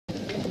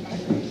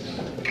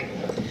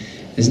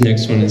This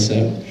next one is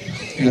a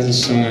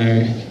song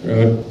I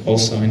wrote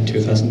also in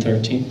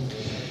 2013,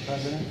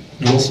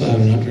 and also I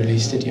have not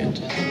released it yet.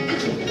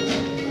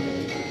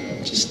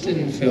 Just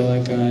didn't feel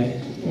like I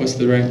was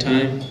the right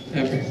time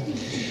ever,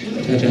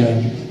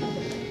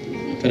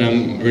 but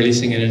I'm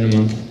releasing it in a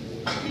month,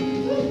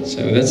 so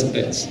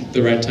it's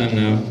the right time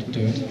now to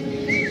do it.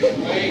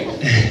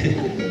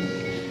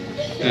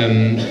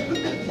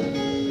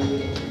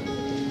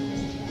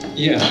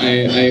 Yeah,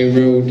 I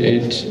wrote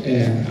it,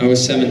 I was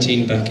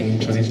 17 back in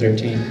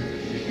 2013,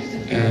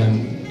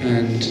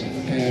 and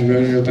I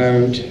wrote it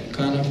about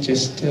kind of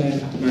just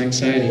my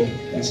anxiety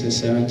as a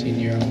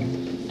 17-year-old.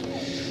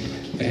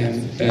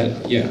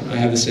 But yeah, I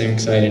have the same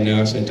anxiety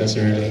now, so it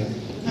doesn't really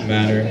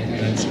matter in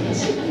that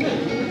sense.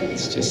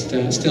 It's just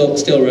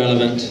still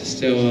relevant,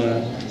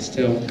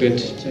 still good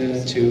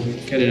to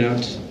get it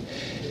out.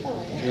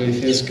 It really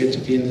feels good to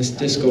be in this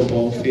disco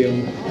ball feel.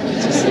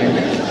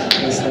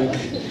 It's like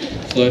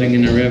floating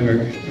in a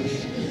river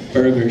of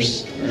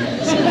burgers.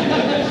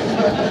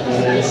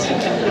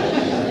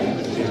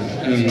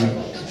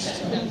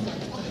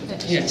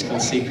 Yeah, it's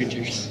called Sea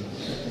Creatures.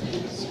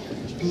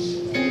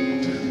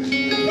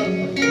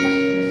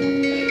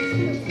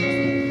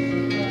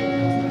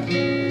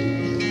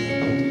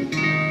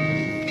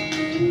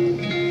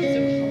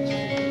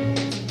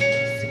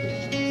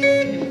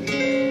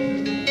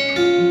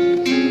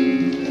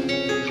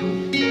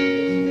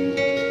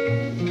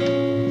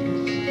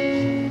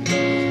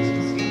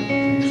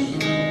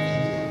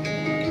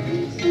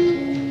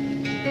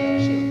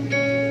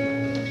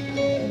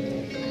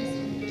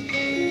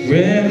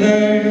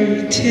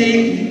 River,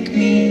 take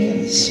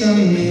me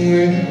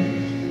somewhere.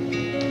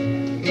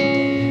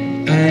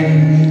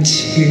 I'm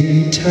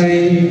too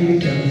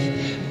tired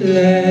of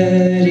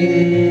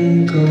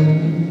letting go.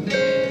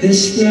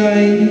 This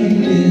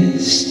life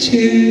is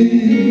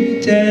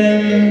too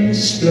damn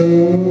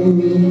slow,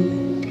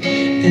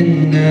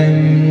 and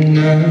I'm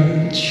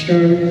not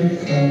sure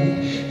how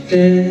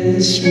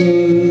this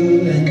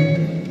will end.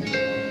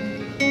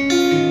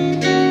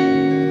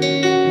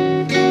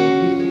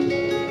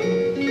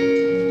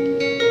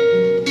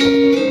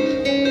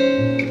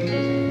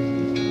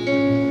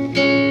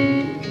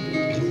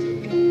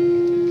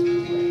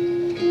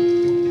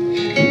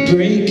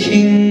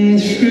 Breaking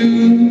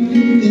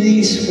through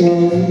these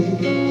walls,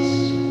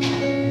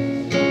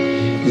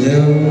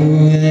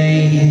 though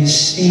they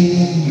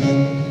seem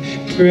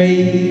unbreakable,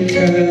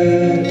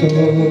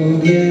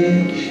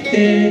 yet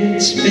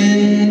it's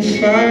been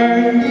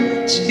far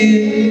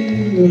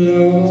too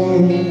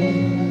long.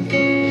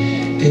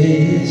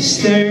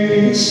 Is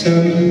there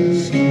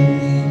something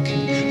we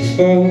can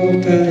fall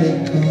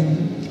back on?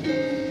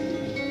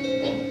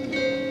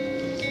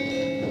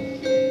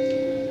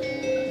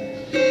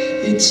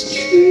 It's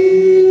true,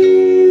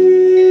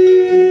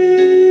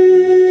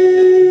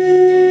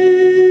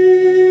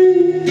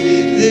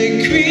 the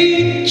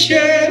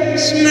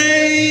creatures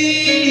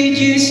made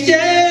you stay,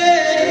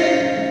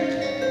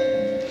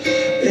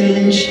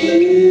 and you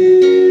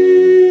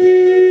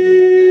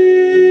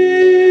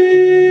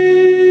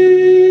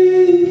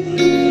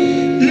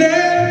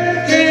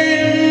let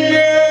them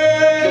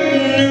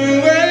run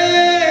away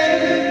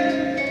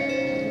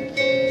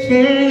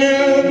for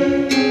now.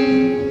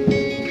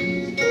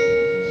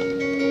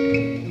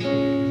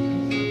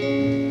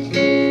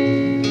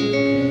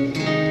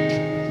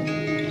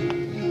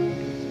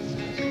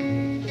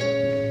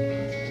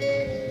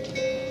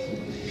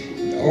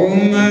 All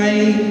my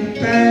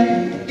bad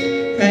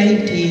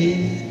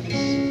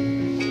ideas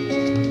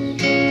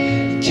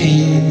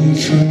came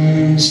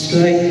from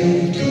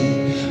slightly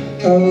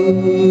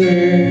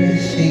over